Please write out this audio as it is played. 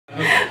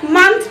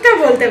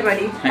বলতে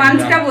পারি,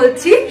 মানুষটা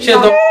বলছি।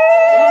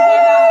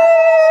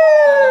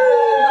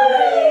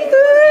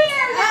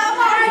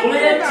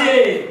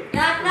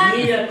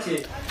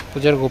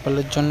 পূজার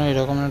গোপালের জন্য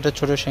এরকম একটা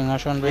ছোট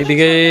সিংহাসন,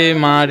 এদিকে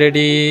মা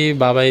রেডি,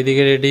 বাবা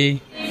এদিকে রেডি।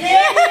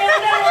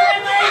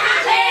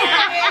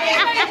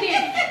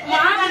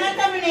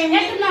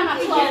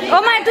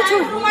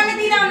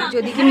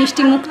 যদি কি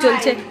মিষ্টি মুখ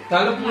চলছে।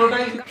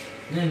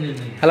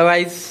 হ্যালো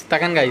গাইস,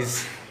 তাকান গাইস।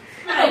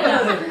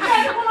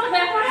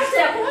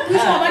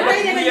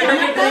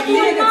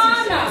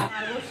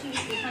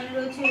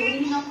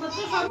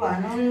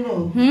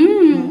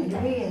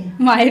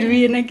 মায়ের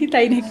বিয়ে নাকি,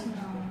 তাই নাকি?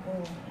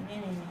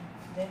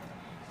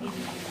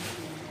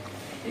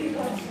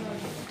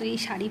 তো এই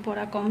শাড়ি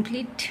পরা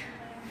কমপ্লিট।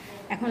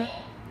 এখন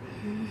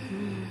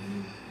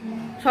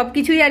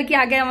সবকিছুই আর কি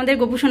আগে আমাদের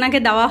গোপুসোনাকে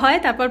দেওয়া হয়,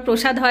 তারপর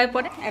প্রসাদ হয়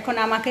পরে। এখন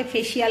আমাকে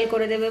ফেসিয়াল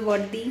করে দেবে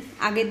বড়দি,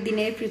 আগের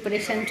দিনের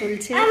প্রিপারেশন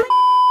চলছে।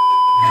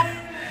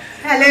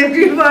 হ্যালো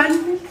এভরিওয়ান,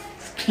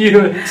 কি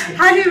হচ্ছে?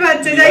 হাজির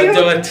বাচ্চা, যাই হোক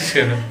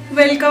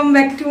ওয়েলকাম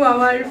ব্যাক টু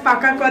আওয়ার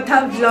পাকা কথা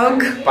ব্লগ।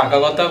 পাকা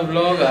কথা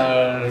blog R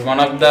one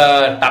of the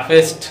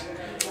toughest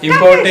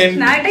important,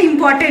 না এটা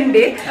ইম্পর্টেন্ট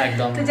ডে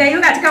একদম। তো যাই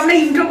হোক আজকে আমরা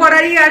ইন্ট্রো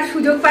করারই আর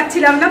সুযোগ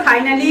পাচ্ছিলাম না,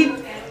 finally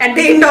at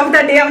the end of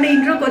the day আমরা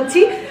ইন্ট্রো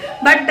করছি।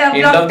 বাট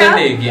ব্লগটা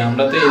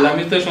আমরা তো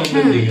এলামই তো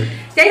সন্ধ্যের দিকে।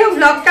 যাই হোক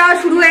ব্লগটা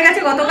শুরু হয়ে গেছে।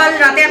 গতকাল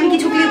রাতে আমি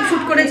কিছু ক্লিপ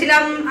শুট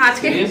করেছিলাম,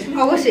 আজকে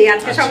অবশ্যই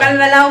আজকে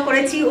সকালবেলাও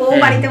করেছি, ও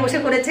বাড়িতে বসে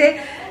করেছে।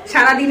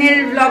 সারাদিনের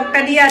ব্লগটা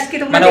দিয়ে আজকে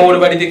তোমরা মানে ওর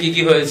বাড়িতে কি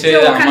কি হয়েছে,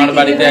 আমার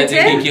বাড়িতে আজকে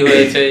কি কি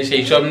হয়েছে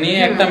সেই সব নিয়ে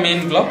একটা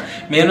মেইন ব্লগ।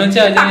 মেইন হচ্ছে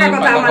আজ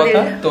পাকা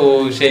কথা, তো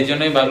সেই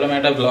জন্যই ভাবলাম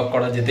একটা ব্লগ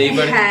করা যেতেই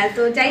পারে। হ্যাঁ,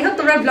 তো যাই হোক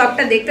তোমরা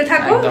ব্লগটা দেখতে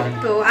থাকো,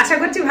 তো আশা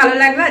করছি ভালো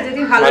লাগবে। আর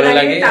যদি ভালো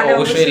লাগে তাহলে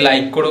অবশ্যই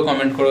লাইক করো,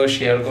 কমেন্ট করো,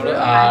 শেয়ার করো,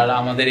 আর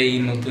আমাদের এই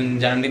নতুন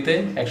জার্নিতে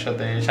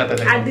একসাথে সাথে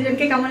থাকো। আর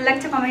দুজনকে কেমন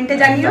লাগছে কমেন্টে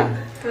জানিও।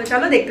 তো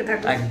চলো দেখতে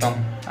থাকো। একদম।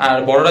 আর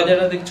বড়রা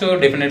যারা দেখছো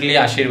ডেফিনেটলি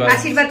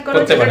আশীর্বাদ করো,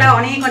 সেটা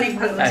অনেক অনেক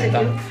ভালোবাসে।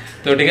 একদম।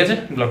 তো ঠিক আছে,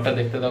 ব্লগটা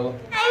দেখতে থাকো।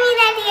 আমি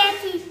দাঁড়িয়ে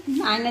আছি।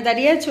 আয়না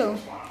দাঁড়িয়ে আছো?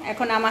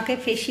 এখন আমাকে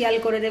ফেসিয়াল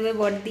করে দেবে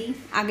বড়দি,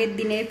 আগের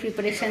দিনের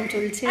প্রিপারেশন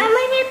চলছে।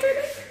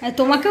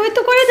 তোমাকেও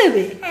তো করে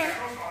দেবে?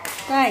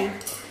 তাই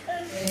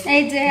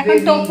এই যে এখন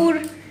টপুর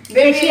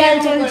ফেসিয়াল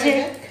চলছে,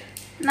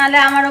 নালে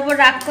আমার ওপর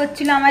রাগ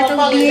করছিল, আমায় তো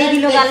দিয়ে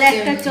দিল গালে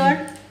একটা চড়,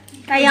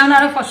 তাই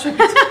আমারও কষ্ট।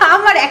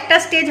 আমার একটা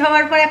স্টেজ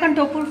হওয়ার পর এখন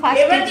টপুর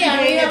ফার্স্ট স্টেজ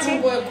হয়ে গেছে,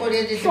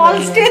 ফল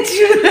স্টেজ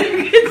শুরু হয়ে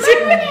গেছে।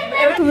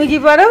 তুমি কি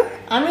পারো?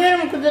 আমি আর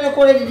মুখ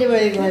করে দিতে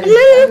পারি,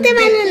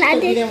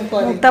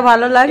 মুখটা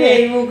ভালো লাগে।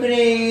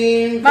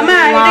 মামা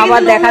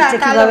আবার দেখাচ্ছে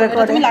কিভাবে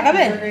করে। তুমি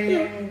লাগাবে?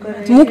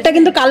 মুখটা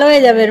কিন্তু কালো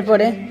হয়ে যাবে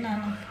এরপরে,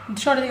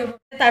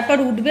 তারপর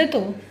উঠবে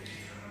তো।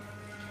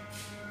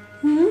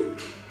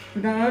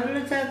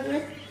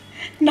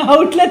 না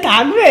উঠলে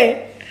থাকবে।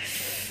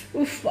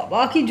 উফ বাবা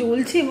কি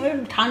জ্বলছে,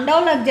 ঠান্ডাও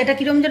লাগছে। এটা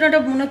কিরম যেন এটা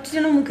মনে হচ্ছে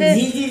যেন মুখে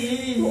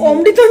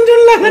অমৃতঞ্জন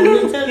লাগানো,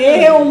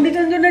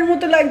 অমৃতঞ্জনের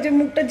মতো লাগছে,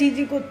 মুখটা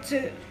ঝিঝি করছে।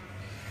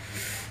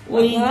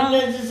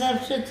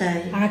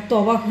 আর তো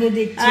অবাক হয়ে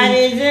দেখছি। আর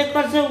এই যে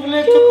কথাগুলো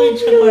তো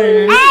কিছু করে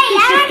না।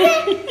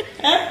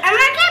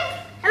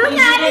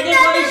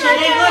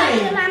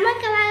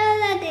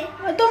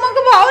 তোমাকে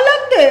ভালো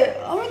লাগবে?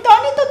 আমি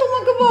জানি তো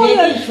তোমাকে ভালো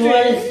লাগছে।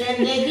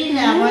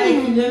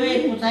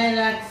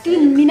 তুই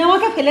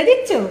নিনামাকে ফেলে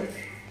দিচ্ছ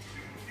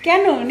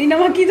কেন?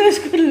 নিনামা কি দোষ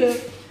করলো?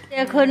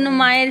 এখন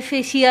মায়ের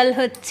ফেসিয়াল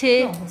হচ্ছে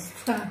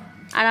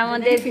আর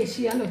আমাদের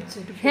ফেসিয়াল হচ্ছে।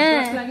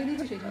 হ্যাঁ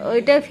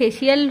ওইটা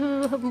ফেসিয়াল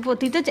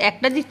প্রতি তো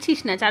একটা দিচ্ছিস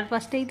না,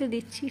 4-5টাই তো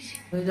দিচ্ছিস।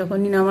 ওই যখন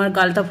নিনামার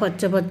গালটা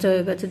ফচ্চা ফচ্চা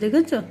হয়ে গেছে,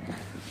 দেখেছো?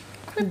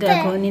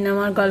 দেখো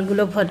নিনামার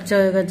গালগুলো ফচ্চা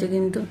হয়ে গেছে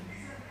কিন্তু।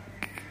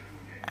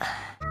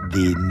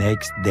 The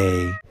next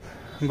day.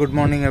 Good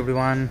morning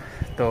everyone.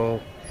 তো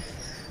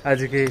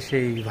আজকে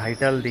সেই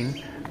ভাইটাল দিন,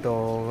 তো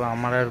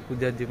আমার আর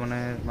পূজার জীবনে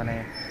মানে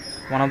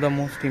one of the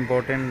most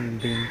important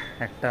দিন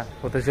একটা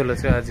হতে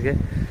চলেছে আজকে।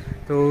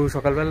 তো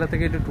সকালবেলা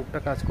থেকে একটু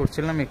টুকটাক কাজ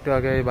করছিলাম, একটু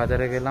আগে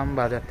বাজারে গেলাম,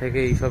 বাজার থেকে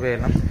এইসবে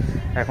এলাম।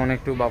 এখন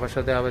একটু বাবার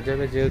সাথে আবার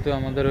যাবে, যেহেতু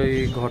আমাদের ওই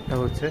ঘরটা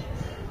হচ্ছে,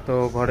 তো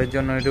ঘরের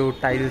জন্য একটু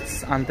টাইলস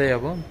আনতে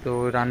যাব। তো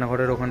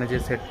রান্নাঘরের ওখানে যে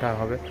সেটটা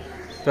হবে,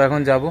 তো এখন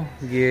যাব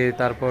গিয়ে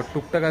তারপর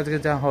টুকটাক আজকে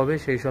যা হবে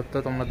সেই সব তো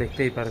তোমরা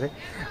দেখতেই পারবে।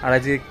 আর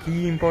আজকে কী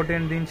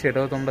ইম্পর্টেন্ট দিন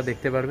সেটাও তোমরা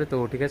দেখতে পারবে। তো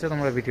ঠিক আছে,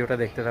 তোমরা ভিডিওটা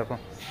দেখতে থাকো।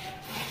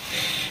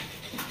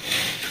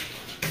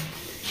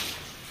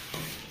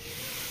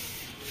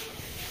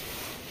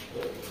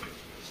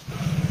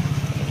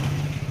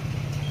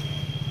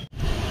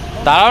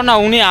 দাঁড়াও না,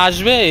 উনি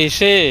আসবে,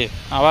 এসে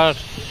আবার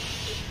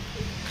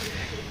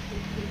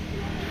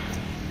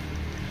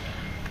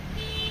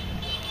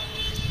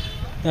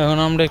এখন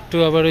আমরা একটু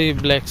আবার ওই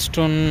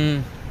ব্ল্যাকস্টোন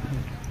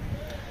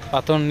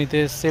পাথর নিতে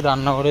এসেছি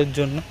রান্নাঘরের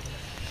জন্য।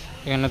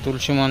 এখানে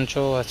তুলসী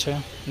মঞ্চও আছে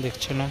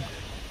দেখছিলাম।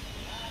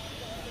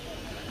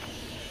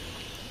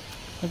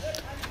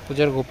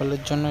 পূজার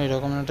গোপালের জন্য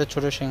এরকম একটা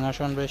ছোট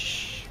সিংহাসন বেশ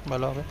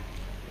ভালো হবে।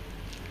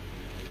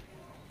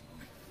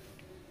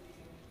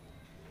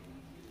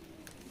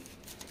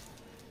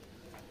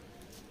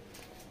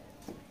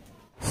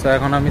 তো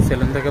এখন আমি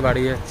সেলুন থেকে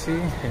বাড়ি যাচ্ছি,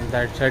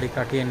 দাড়ি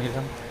কাটিয়ে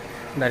নিলাম,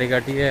 দাড়ি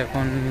কাটিয়ে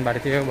এখন বাড়ি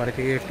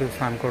থেকে একটু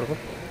স্নান করবো,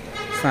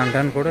 স্নান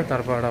টান করে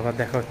তারপর আবার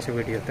দেখা হচ্ছে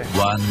ভিডিওতে।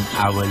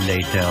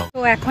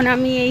 তো এখন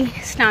আমি এই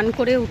স্নান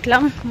করে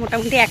উঠলাম,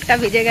 মোটামুটি 1টা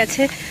বেজে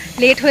গেছে,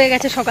 লেট হয়ে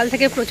গেছে। সকাল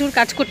থেকে প্রচুর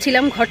কাজ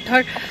করছিলাম, ঘর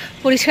ঠর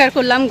পরিষ্কার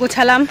করলাম,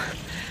 গোছালাম,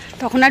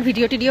 তখন আর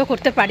ভিডিও টিডিও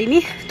করতে পারিনি।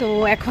 তো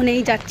এখন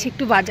এই যাচ্ছি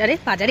একটু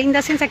বাজারে ইন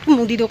দ্য সেন্স একটু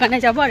মুদি দোকানে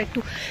যাব, আর একটু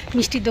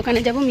মিষ্টির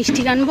দোকানে যাব,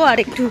 মিষ্টি আনবো আর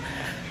একটু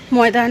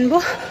ময়দা আনবো,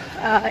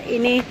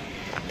 এনে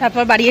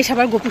তারপর বাড়ি এসে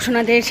আবার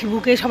গোপুসোনাদের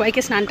শিবুকে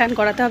সবাইকে স্নান টান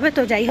করাতে হবে।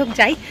 তো যাই হোক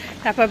যাই,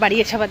 তারপর বাড়ি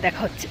এসে আবার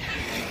দেখা হচ্ছে।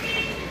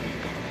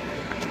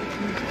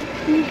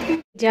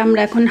 যে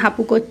আমরা এখন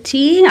হাপু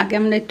করছি, আগে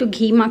আমরা একটু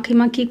ঘি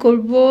মাখি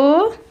করব,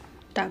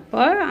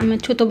 তারপর আমার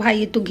ছোট ভাই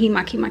একটু ঘি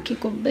মাখি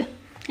করবে।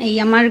 এই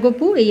আমার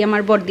গপু, এই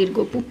আমার বড়দির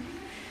গপু।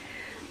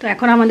 তো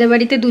এখন আমাদের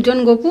বাড়িতে 2জন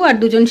গপু আর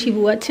 2জন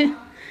শিবু আছে,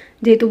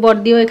 যেহেতু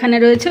বড়দিও এখানে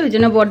রয়েছে ওই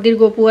জন্য বড়দির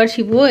গপু আর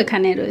শিবুও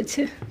এখানে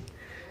রয়েছে।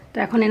 তো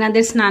এখন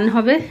এনাদের স্নান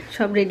হবে,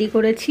 সব রেডি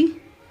করেছি।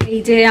 এই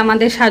যে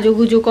আমাদের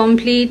সাজুগুজু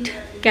কমপ্লিট,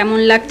 কেমন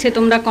লাগছে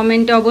তোমরা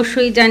কমেন্টে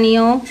অবশ্যই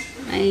জানিও।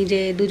 এই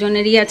যে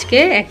 2জনেরই আজকে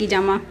একই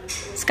জামা,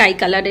 স্কাই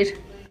কালারের।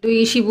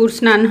 2 শিবুর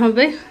স্নান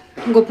হবে,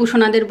 গপু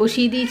সোনাদের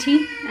বসিয়ে দিয়েছি,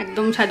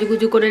 একদম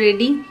সাজুগুজু করে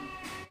রেডি।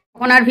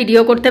 এখন আর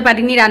ভিডিও করতে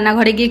পারিনি,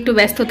 রান্নাঘরে গিয়ে একটু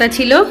ব্যস্ততা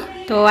ছিল।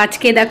 তো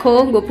আজকে দেখো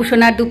গপু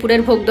সোনার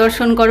দুপুরের ভোগ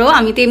দর্শন করো।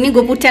 আমি তো এমনি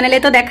গপুর চ্যানেলে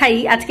তো দেখাই,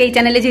 আজকে এই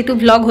চ্যানেলে যেহেতু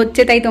ভ্লগ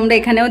হচ্ছে তাই তোমরা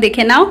এখানেও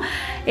দেখে নাও।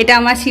 এটা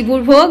আমার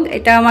শিবুর ভোগ,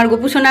 এটা আমার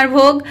গপু সোনার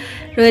ভোগ,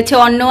 রয়েছে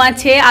অন্ন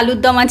আছে, আলুর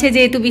দম আছে,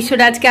 যেহেতু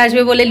বিশ্বটা আজকে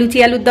আসবে বলে লুচি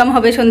আলুর দম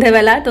হবে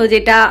সন্ধেবেলা। তো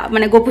যেটা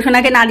মানে গপু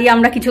সোনাকে না দিয়ে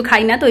আমরা কিছু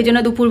খাই না, তো ওই জন্য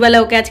দুপুরবেলা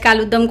ওকে আজকে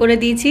আলুর দম করে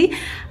দিয়েছি।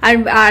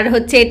 আর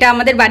হচ্ছে এটা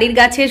আমাদের বাড়ির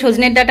গাছে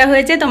সজনের ডাঁটা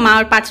হয়েছে, তো মা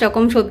 5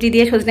 রকম সবজি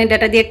দিয়ে সজনের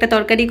ডাঁটা দিয়ে একটা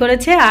তরকারি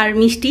করেছে, আর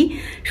মিষ্টি,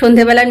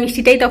 সন্ধেবেলার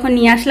মিষ্টিটাই তখন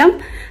নিয়ে আসলাম।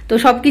 তো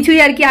সব কিছুই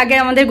আর কি আগে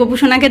আমাদের গপু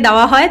সোনাকে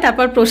দেওয়া হয়,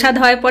 তারপর প্রসাদ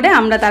হয় পরে,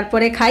 আমরা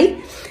তারপরে খাই।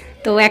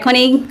 তো এখন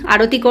এই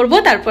আরতি করব,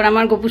 তারপর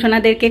আমার গপু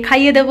সোনাদেরকে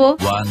খাইয়ে দেবো।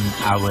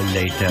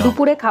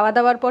 দুপুরে খাওয়া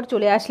দাওয়ার পর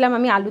চলে আসলাম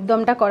আমি আলুর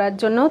দমটা করার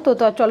জন্য। তো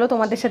চলো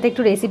তোমাদের সাথে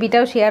একটু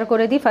রেসিপিটাও শেয়ার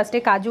করে দিই। ফার্স্টে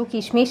কাজু,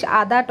 কিশমিশ,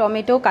 আদা,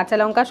 টমেটো, কাঁচা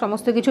লঙ্কা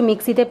সমস্ত কিছু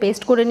মিক্সিতে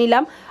পেস্ট করে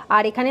নিলাম।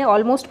 আর এখানে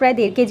অলমোস্ট প্রায়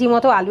 1.5 কেজি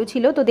মতো আলু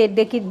ছিল, তো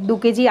 2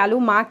 কেজি আলু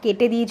মা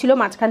কেটে দিয়েছিল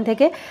মাঝখান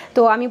থেকে।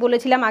 তো আমি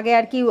বলেছিলাম আগে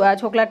আর কি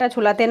ছোকলাটা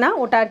ছোলাতে না,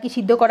 ওটা আর কি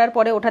সিদ্ধ করার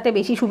পরে ওঠাতে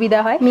বেশি সুবিধা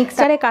হয়।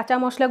 মিক্সচারে কাঁচা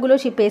মশলাগুলো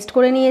পেস্ট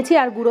করে নিয়েছি,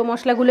 আর গুঁড়ো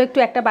মশলাগুলো একটু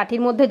একটা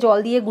বাটির মধ্যে জল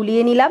দিয়ে গুলিয়ে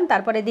নিলাম।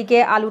 তারপর এদিকে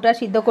আলুটা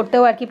সিদ্ধ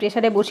করতেও আর কি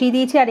প্রেসারে বসিয়ে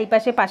দিয়েছি, আর এই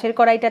পাশের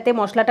কড়াইটাতে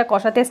মশলাটা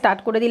কষাতে স্টার্ট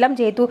করে দিলাম,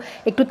 যেহেতু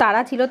একটু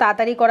তাড়া ছিল,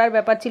 তাড়াতাড়ি করার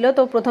ব্যাপার ছিল।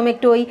 তো প্রথমে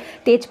একটু ওই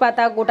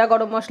তেজপাতা, গোটা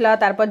গরম মশলা,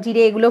 তারপর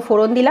জিরে এগুলো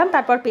ফোড়ন দিলাম,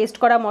 তারপর পেস্ট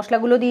করা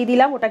মশলাগুলো দিয়ে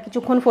দিলাম। ওটা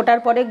কিছুক্ষণ ফোটার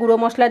পরে গুঁড়ো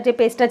মশলার যে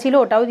পেস্টটা ছিল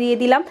ওটাও দিয়ে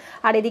দিলাম।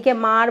 আর এদিকে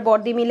মা আর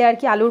বড়দি মিলে আর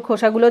কি আলুর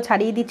খোসাগুলো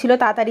ছাড়িয়ে দিচ্ছিল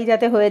তাড়াতাড়ি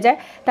যাতে হয়ে যায়।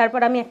 তারপর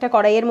আমি একটা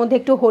কড়াইয়ের মধ্যে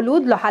একটু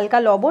হলুদ, হালকা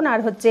লবণ আর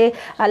হচ্ছে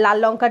লাল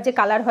লঙ্কার যে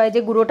কালার হয়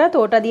যে গুঁড়োটা, তো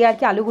ওটা দিয়ে আর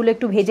কি আলুগুলো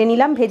একটু ভেজে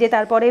নিলাম। ভেজে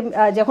তারপরে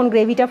যখন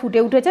গ্রেভিটা ফুটে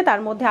উঠেছে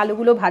তার মধ্যে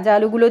আলুগুলো, ভাজা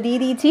আলুগুলো দিয়ে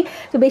দিয়েছি।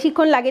 তো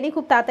বেশিক্ষণ লাগেনি,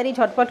 খুব তাড়াতাড়ি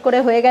ঝটপট করে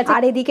হয়ে গেছে।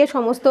 আর এদিকে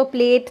সমস্ত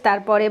প্লেট,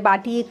 তারপরে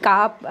বাটি,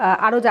 কাপ,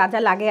 আরও যা যা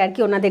লাগে আর কি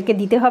ওনাদেরকে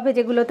দিতে হবে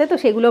যেগুলোতে, তো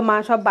সেগুলো মা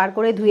সব বার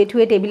করে ধুয়ে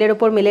ঠুয়ে টেবিলের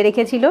ওপর মেলে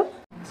রেখেছিল।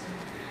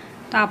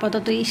 তো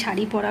আপাতত এই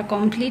শাড়ি পরা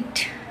কমপ্লিট,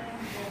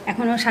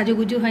 এখনও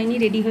সাজুগুজু হয়নি,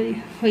 রেডি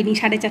হয়নি,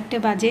 4:30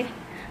 বাজে,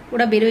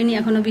 ওরা বেরোয়নি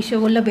এখনও। বিশ্ব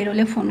বললো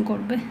বেরোলে ফোন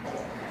করবে।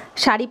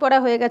 শাড়ি পরা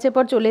হয়ে গেছে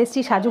পর চলে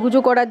এসেছি সাজুগুজু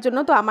করার জন্য।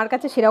 তো আমার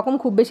কাছে সেরকম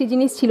খুব বেশি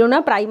জিনিস ছিল না,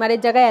 প্রাইমারের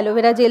জায়গায়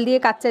অ্যালোভেরা জেল দিয়ে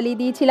কাজ চালিয়ে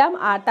দিয়েছিলাম।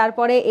 আর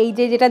তারপরে এই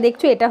যেটা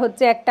দেখছো এটা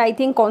হচ্ছে একটা I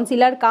think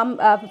concealer come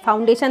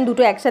foundation,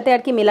 দুটো একসাথে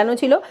আর কি মেলানো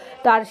ছিল।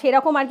 তো আর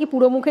সেরকম আর কি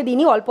পুরো মুখে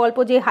দিইনি, অল্প অল্প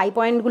যে হাই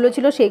পয়েন্টগুলো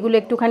ছিল সেগুলো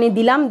একটুখানি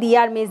দিলাম। দিয়ে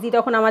আর মেজদি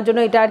তখন আমার জন্য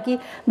এটা আর কি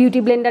বিউটি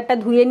ব্লেন্ডারটা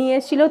ধুয়ে নিয়ে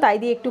এসেছিলো, তাই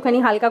দিয়ে একটুখানি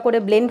হালকা করে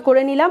ব্লেন্ড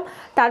করে নিলাম।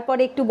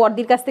 তারপরে একটু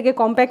বড়দির কাছ থেকে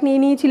কম্প্যাক্ট নিয়ে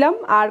নিয়েছিলাম,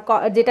 আর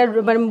যেটা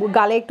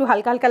গালে একটু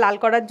হালকা হালকা লাল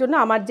করার জন্য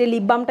আমার যে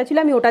লিপ বামটা ছিল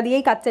আমি ওটা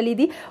দিয়েই কাজ চালিয়ে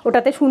দিই,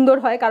 ওটাতে সুন্দর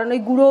হয়। কারণ ওই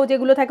গুঁড়ো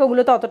যেগুলো থাকে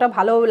ওগুলো তো অতটা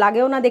ভালো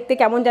লাগেও না দেখতে,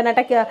 কেমন যেন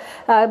একটা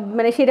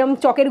মানে সেরকম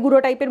চকের গুঁড়ো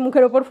টাইপের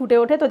মুখের ওপর ফুটে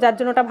ওঠে, তো যার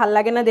জন্য ওটা ভালো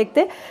লাগে না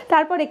দেখতে।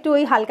 তারপর একটু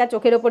ওই হালকা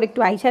চোখের ওপর একটু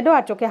আইশ্যাডো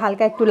আর চোখে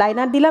হালকা একটু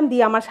লাইনার দিলাম,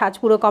 দিয়ে আমার সাজ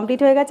পুরো কমপ্লিট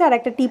হয়ে গেছে। আর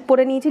একটা টিপ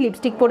পরে নিয়েছি,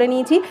 লিপস্টিক পরে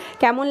নিয়েছি,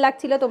 কেমন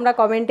লাগছিল তোমরা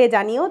কমেন্টে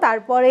জানিও।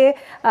 তারপরে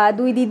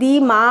 2 দিদি,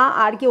 মা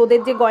আর কি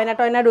ওদের যে গয়না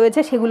টয়না রয়েছে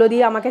সেগুলো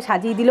দিয়ে আমাকে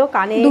সাজিয়ে দিল।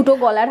 কানে 2টো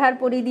গলার হার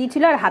পরিয়ে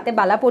দিয়েছিল আর হাতে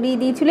বালা পরিয়ে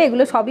দিয়েছিল।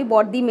 এগুলো সবই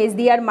বড়দি,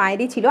 মেজদি আর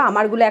মায়েরই ছিল,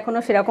 আমারগুলো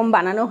এখনও সেরকম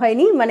বানানো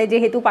হয়নি, মানে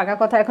যেহেতু পাকা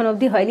কথা এখন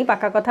অবধি হয়নি,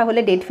 পাকা কথা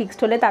হলে ডেট ফিক্সড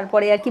হলে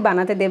তারপরে আর কি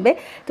বানাতে দেবে।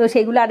 তো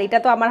সেগুলো, আর এটা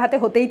তো আমার হাতে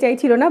হতেই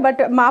চাইছিল না, বাট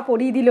মা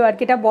পরিয়ে দিল আর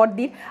কি, এটা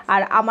বড়দির।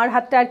 আর আমার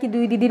হাতটা আর কি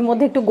 2 দিদির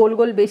মধ্যে একটু গোল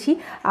গোল বেশি।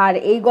 আর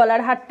এই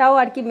গলার হারটাও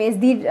আর কি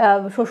মেজদির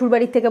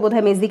শ্বশুরবাড়ির থেকে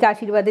বোধহয় মেজদিকে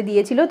আশীর্বাদে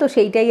দিয়েছিল, তো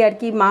সেইটাই আর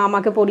কি মা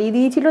আমাকে পরিয়ে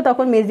দিয়েছিল।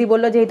 তখন মেজদি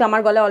বললো যেহেতু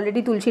আমার গলায়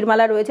অলরেডি তুলসীর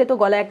মালা রয়েছে তো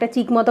গলায় একটা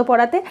চিক মতো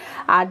পরাতে,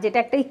 আর যেটা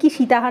একটা কি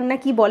সীতাহার না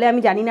কি বলে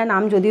আমি জানি না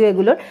নাম যদিও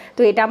এগুলোর,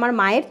 তো এটা আমার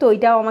মায়ের, তো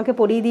ওইটাও আমাকে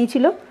পরিয়ে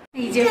দিয়েছিল।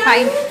 এই যে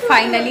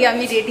ফাইনালি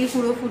আমি রেডি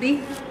পুরোপুরি।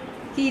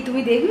 কি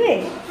তুমি দেখবে?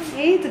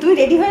 এই তো তুমি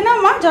রেডি হয়ে নাও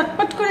মা,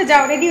 ঝটপট করে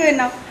যাও, রেডি হয়ে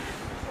নাও।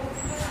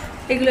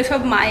 এগুলো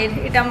সব মায়ের,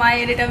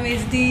 এটা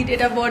মেজদির,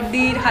 এটা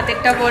বড়দির,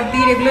 হাতেরটা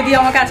বড়দির। এগুলো দিয়ে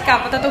আমাকে আজকে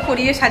আপাতত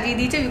করিয়ে সাজিয়ে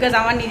দিয়েছে, বিকজ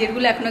আমার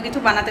নিজেরগুলো এখনো কিছু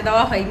বানাতে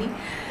দেওয়া হয়নি।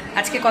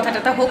 আজকে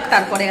কথাটা হোক,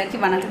 তারপরে আর কি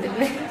বানাতে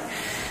দেবে।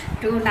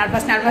 একটু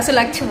নার্ভাসও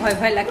লাগছে,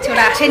 ভয় লাগছে।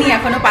 ওরা আসেনি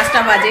এখনো, 5টা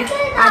বাজে।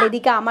 আর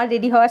এদিকে আমার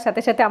রেডি হওয়ার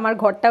সাথে সাথে আমার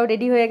ঘরটাও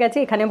রেডি হয়ে গেছে।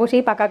 এখানে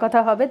বসেই পাকা কথা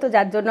হবে, তো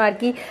যার জন্য আর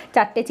কি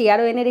 4টে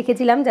চেয়ারও এনে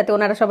রেখেছিলাম যাতে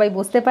ওনারা সবাই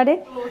বসতে পারে।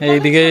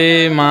 এইদিকে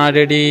মা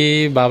রেডি,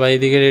 বাবা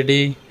এইদিকে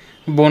রেডি,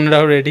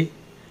 বোনরাও রেডি।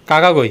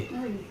 কাকা কই?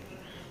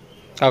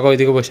 কাকা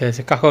ওইদিকে বসে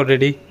আছে, কাকাও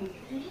রেডি।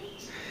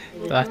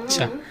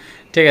 আচ্ছা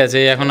ঠিক আছে,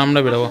 এখন আমরা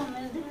বেরোবো।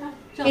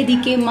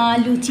 এদিকে মা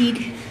লুচির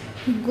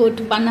গোট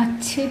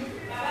বানাচ্ছে,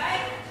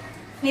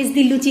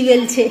 মেজদি লুচি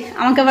বেলছে।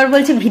 আমাকে আবার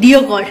বলছে ভিডিও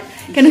কর,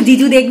 কেন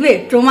জিজু দেখবে,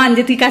 প্রমাণ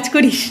যে তুই কাজ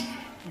করিস।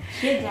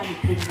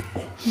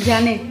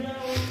 জানে।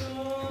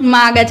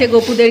 মা গেছে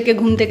গপুদেরকে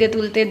ঘুম থেকে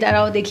তুলতে,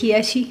 দাঁড়াও দেখিয়ে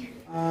আসি।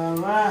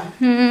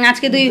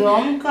 আজকে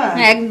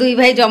দুই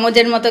ভাই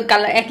জমজের মতো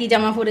কালার, একই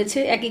জামা পরেছে,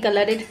 একই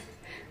কালারের।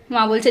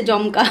 মা বলছে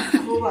জমকা।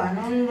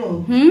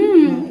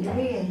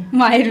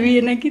 মায়ের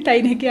বিয়ে নাকি, তাই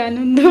নাকি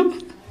আনন্দ।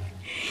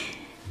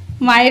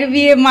 মায়ের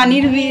বিয়ে,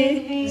 মানির বিয়ে।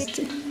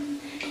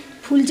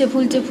 ফুলছে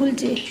ফুলছে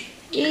ফুলছে,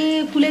 এ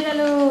ফুলে গেল।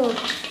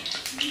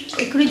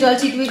 এক্ষুনি জল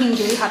ছিটবে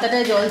কিন্তু, ওই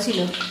হাতাটায় জল ছিল।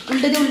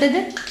 উল্টে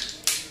দে,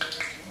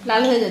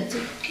 লাল হয়ে যাচ্ছে।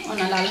 ও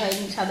না, লাল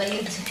হয়নি, সাদাই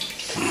হচ্ছে।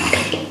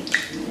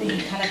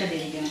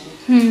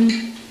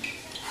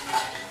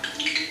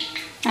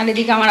 আর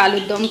এদিকে আমার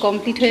আলুর দম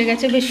কমপ্লিট হয়ে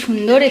গেছে, বেশ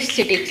সুন্দর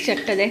এসছে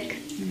টেক্সচারটা, দেখ।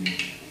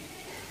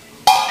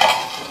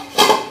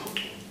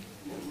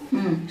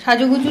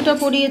 সাজুগুজুটা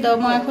পরিয়ে দাও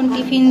মা, এখন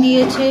টিফিন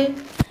দিয়েছে।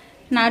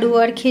 নাড়ু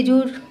আর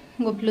খেজুর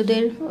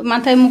গোপলুদের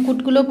মাথায়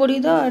মুকুটগুলো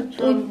পরিয়ে দাও, আর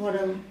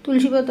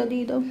তুলসী পাতা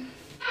দিয়ে দাও।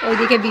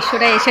 ওইদিকে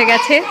বিশ্বটা এসে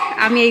গেছে,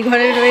 আমি এই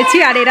ঘরে রয়েছি,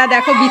 আর এরা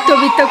দেখো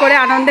বৃত্ত করে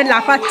আনন্দে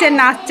লাফাচ্ছে,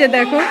 নাচছে।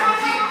 দেখো,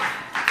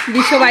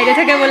 বিশ্ব বাইরে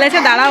থেকে বলেছে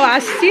দাঁড়াও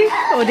আসছি,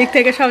 ওদিক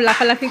থেকে সব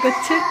লাফালাফি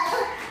করছে।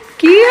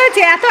 কি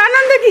হয়েছে, এত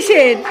আনন্দ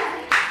কিসের?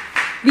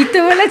 বৃত্ত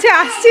বলেছে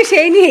আসছি,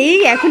 সেই নিয়ে এই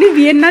এখনই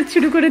বিয়ের নাচ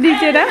শুরু করে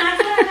দিয়েছে এরা।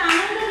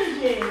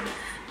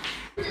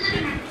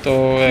 তো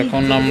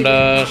এখন আমরা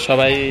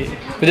সবাই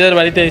পূজার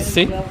বাড়িতে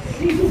এসেছি।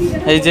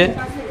 এই যে,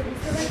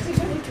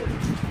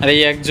 আর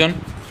এই একজন।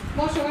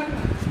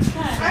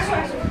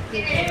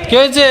 কি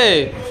হয়েছে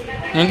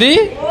নদী?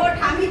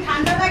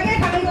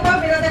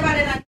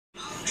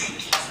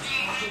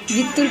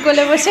 জিত্তুর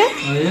কোলে বসে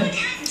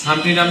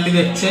হামটি ডামটি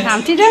দেখছে।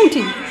 হামটি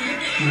ডামটি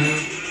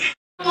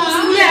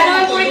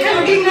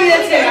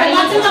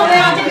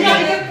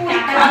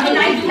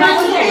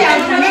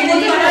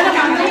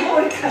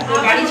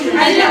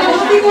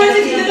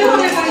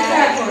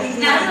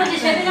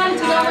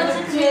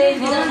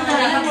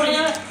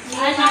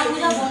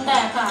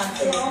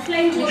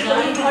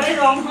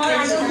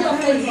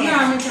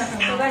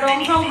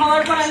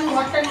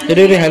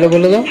এটা হ্যালো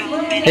বলে দাও।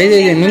 এই যে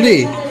নদী,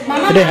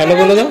 এটা হ্যালো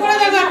বলে দাও।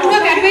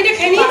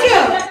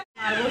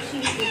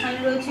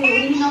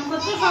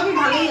 সবই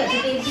ভালোই আছে,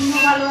 এই চিহ্ন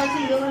ভালো আছে,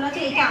 ইয়ে ভালো আছে।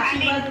 এটা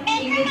আশীর্বাদ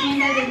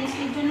এনগেজমেন্ট আর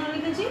রেজিস্ট্রির জন্য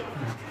রেখেছি,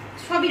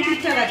 সবই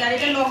ঠিকঠাক আছে। আর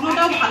এটা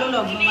লগ্নটাও ভালো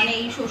লগ্ন, মানে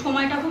এই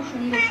সময়টা খুব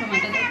সুন্দর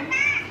সময়টা। দেখো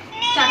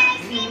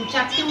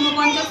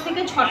 4:49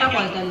 থেকে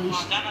 6:45,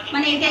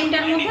 মানে এই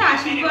টাইমটার মধ্যে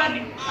আশীর্বাদ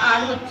আর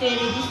হচ্ছে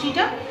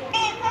রেজিস্ট্রিটা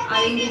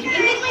আর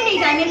এনগেজমেন্ট এই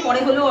টাইমের পরে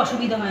হলেও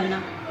অসুবিধা হয় না।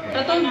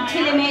 ওটা তো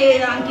ছেলে মেয়ে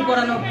আংটি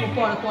পরানো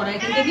পড়ায়,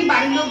 কিন্তু এমনি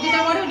বাড়ির লোক যেটা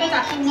করে ওটা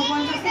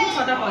 4:49 থেকে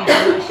 6:45।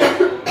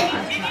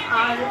 আচ্ছা,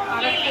 আর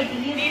একটা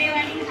দিয়ে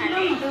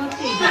দিয়েছিলাম, ওটা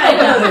হচ্ছে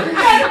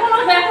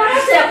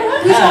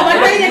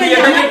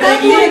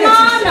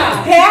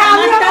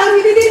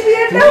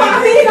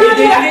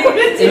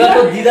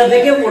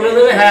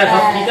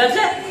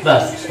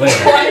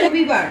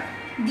রবিবার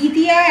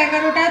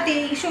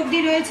 2:11:23 অব্দি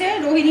রয়েছে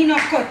রোহিণী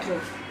নক্ষত্র,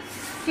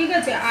 ঠিক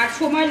আছে। আর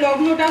সময়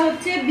লগ্নটা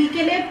হচ্ছে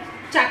বিকেলে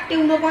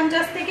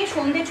 4:49 থেকে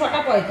সন্ধ্যে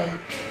 6:45।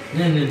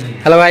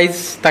 হ্যালো গাইস,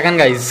 তাকান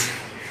গাইস,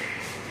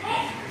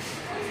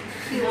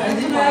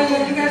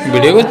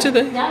 ভিডিও করছে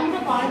তাই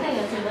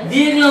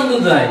দেখলাম তো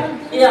তাই।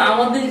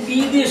 আমাদের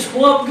বিয়েতে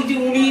সব কিছু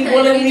উনি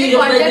বলে উনি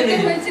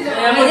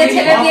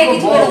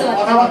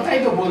কথাবার্তাই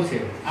তো বলছে।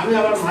 আমি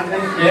আবার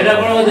এটা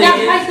কোনো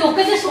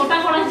তোকে যে শোটা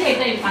করাচ্ছে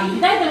এটাই ফাইন,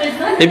 তাই তো?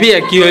 এবি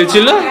কি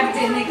হয়েছিল?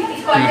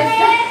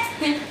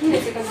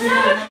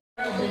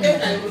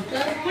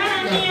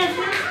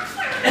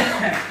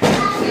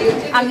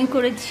 আমি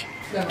করেছি,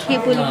 খেয়ে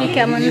বলবি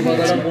কেমন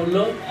হয়েছে।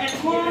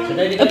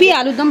 অপি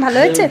আলুর দম ভালো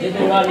হয়েছে?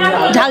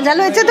 ঝাল ঝাল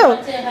হয়েছে তো?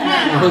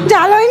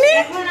 ঝাল হয়নি?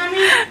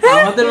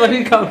 আমাদের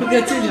বাড়ির খাবার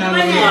কাছে ঝাল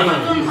না।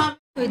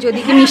 ওই যদি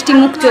কি মিষ্টি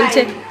মুখ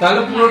চলছে,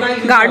 তাহলে পুরোটাই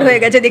গার্ড হয়ে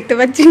গেছে, দেখতে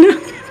পাচ্ছি না।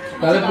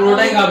 তাহলে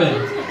পুরোটাই খাবেন।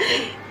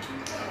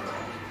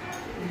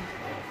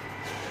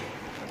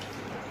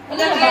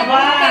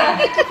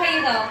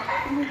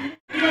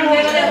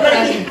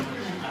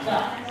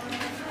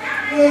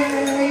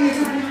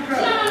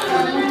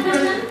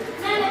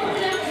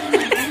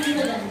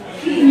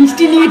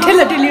 মিষ্টি নিয়ে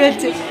ঠেলাঠেলি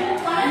হচ্ছে।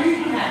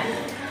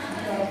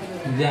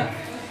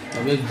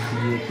 তবে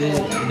বিয়েতে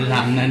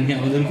রান্না নিয়ে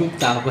আমাদের খুব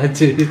চাপ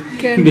আছে,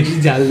 বেশি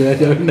ঝাল দেওয়া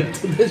যাবে না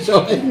তোদের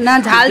সবাই। না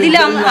ঝাল দিলে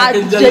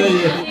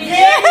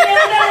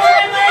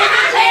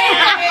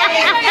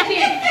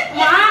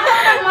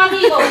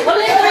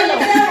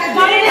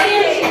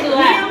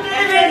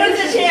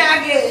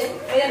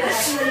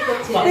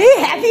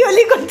হ্যাপি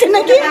হোলি করছে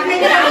নাকি?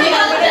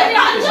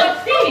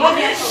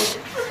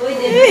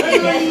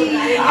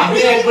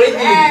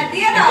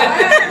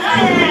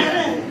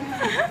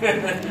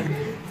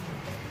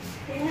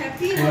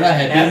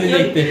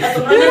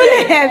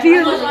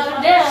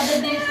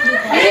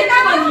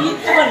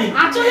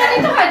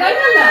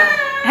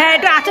 হ্যাঁ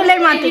একটু আঁচলের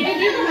মাটি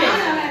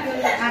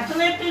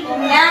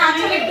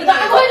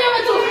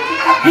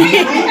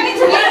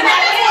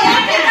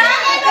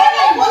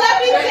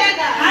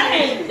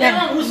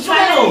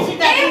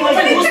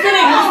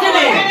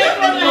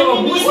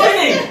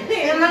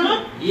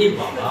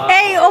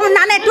এই ও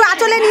না না একটু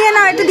আঁচলে নিয়ে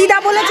নাও, একটু দিদা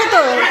বলেছে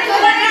তো।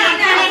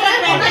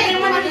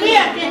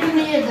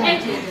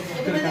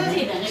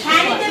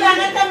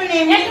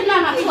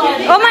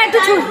 ও মা একটু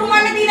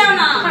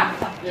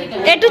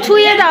একটু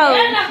ছুঁয়ে দাও।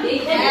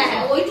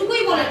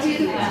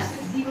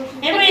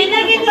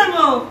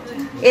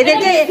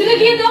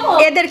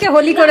 এদেরকে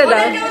হোলি করে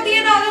দাও।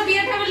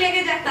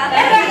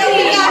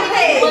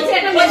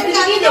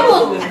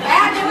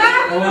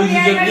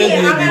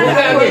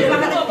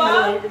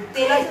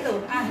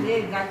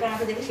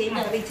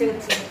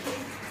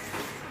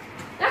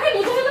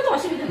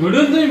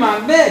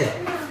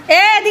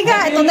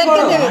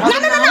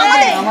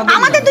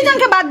 আমাদের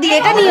দুজনকে বাদ দিয়ে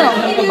এটা নিও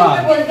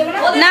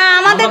না,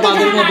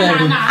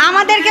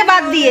 আমাদেরকে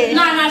বাদ দিয়ে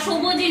না না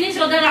শুভ জিনিস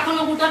ওদের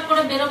এখনো হুটহাট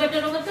করে বেরোবে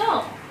তো।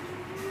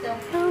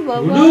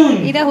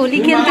 এরা হোলি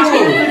খেলতে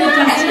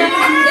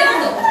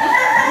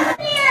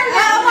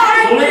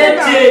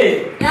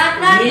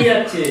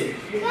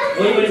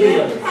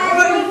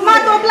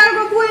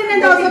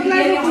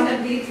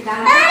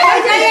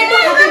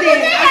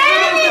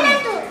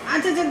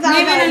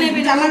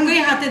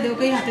হাতে দে,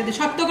 ওকে হাতে দে,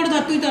 শক্ত করে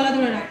ধর, তুই তলা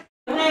ধরে রাখ।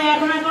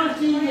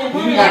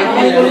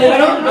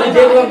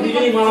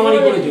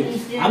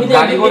 আমি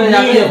গাড়ি করে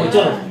যাবো,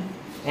 চলো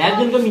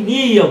একজনকে আমি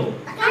নিয়েই যাবো।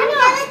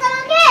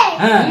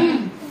 হ্যাঁ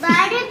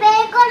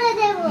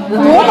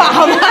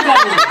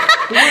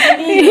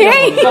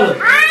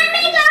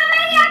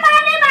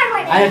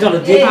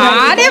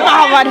আরে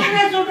বাবা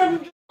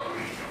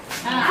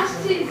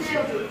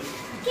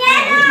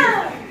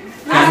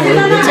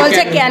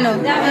বলছে কেন?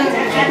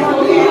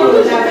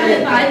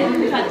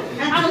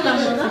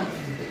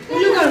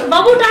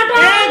 বাবু টাটা।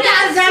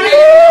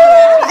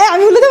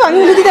 আমি উলু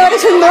দিতে পারি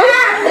সুন্দর।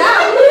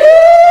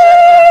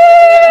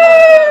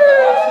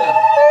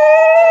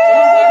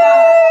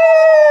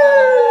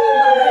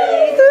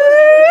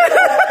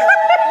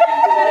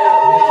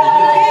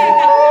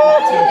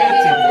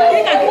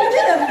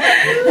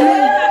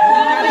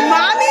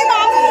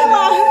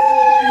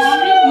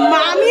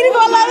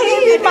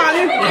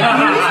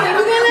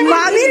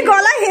 মামির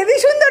গলা হেভি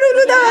সুন্দর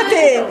উলু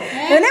দেওয়াতে,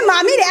 মানে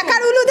মামির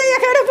একার উলু দিয়ে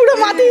একেবারে পুরো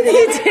মাতিয়ে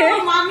দিয়েছে।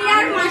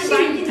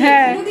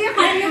 হ্যাঁ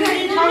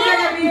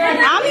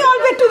আমি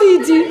অল্প একটু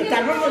দিয়েছি,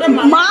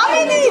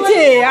 মামি দিয়েছে,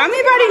 আমি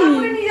পারিনি।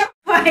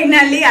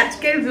 ফাইনালি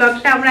আজকের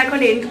ব্লগটা আমরা এখন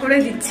এন্ড করে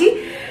দিচ্ছি।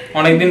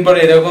 অনেকদিন পর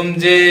এরকম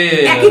যে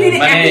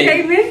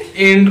মানে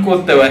এন্ড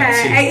করতে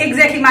পারছি। হ্যাঁ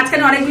এক্স্যাক্টলি,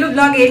 মাঝখানে অনেকগুলো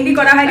ব্লগ এন্ডই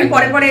করা হয়নি,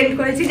 পরে এন্ড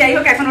করেছি। যাই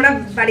হোক এখন ওরা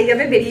বাড়ি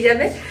যাবে, বেরিয়ে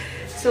যাবে।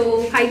 সো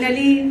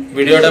ফাইনালি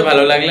ভিডিওটা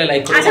ভালো লাগলে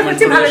লাইক করো, আশা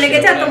করছি ভালো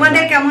লেগেছে। আর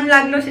তোমাদের কেমন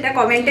লাগলো সেটা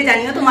কমেন্টে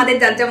জানিও, তোমাদের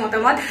যার যা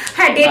মতামত।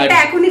 হ্যাঁ ডেটটা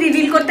এখনই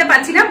রিভিল করতে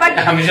পারছি না, বাট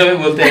আমি সবে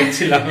বলতে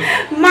যাচ্ছিলাম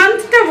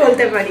মান্থটা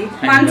বলতে পারি,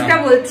 মান্থটা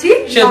বলছি,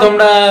 সে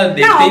তোমরা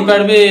দেখতেই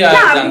পারবে আর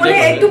জানতে পারবে।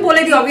 একটু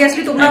বলে দিই,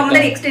 অবভিয়াসলি তোমরা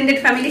আমাদের এক্সটেন্ডেড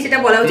ফ্যামিলি, সেটা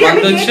বলা উচিত।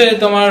 আমি হচ্ছে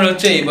তোমার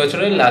হচ্ছে এই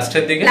বছরের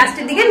লাস্টের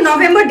দিকে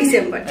নভেম্বর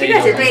ডিসেম্বর, ঠিক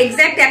আছে? তো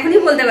এক্স্যাক্ট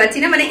এখনই বলতে পারছি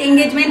না, মানে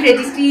এঙ্গেজমেন্ট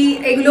রেজিস্ট্রি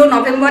এগুলো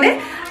নভেম্বরে,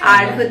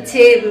 আর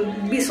হচ্ছে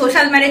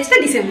সোশ্যাল ম্যারেজটা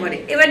ডিসেম্বরে।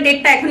 এবার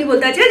ডেটটা এখনই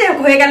বলতে পারছি না, যে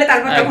হয়ে গেলে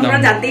তারপর তখন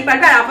তোমরা জানতেই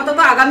পারবে। আর আপাতত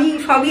আগামী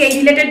সবই এই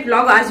রিলেটেড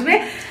ব্লগ আসবে,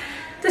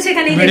 তো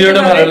সেখানে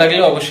ভিডিওটা ভালো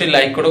লাগলে অবশ্যই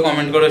লাইক করো,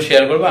 কমেন্ট করো,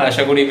 শেয়ার করো।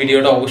 আশা করি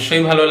ভিডিওটা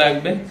অবশ্যই ভালো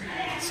লাগবে।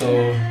 সো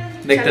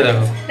দেখতে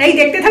থাকো,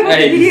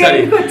 ভিডিও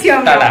করছি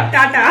আমরা।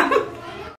 টাটা।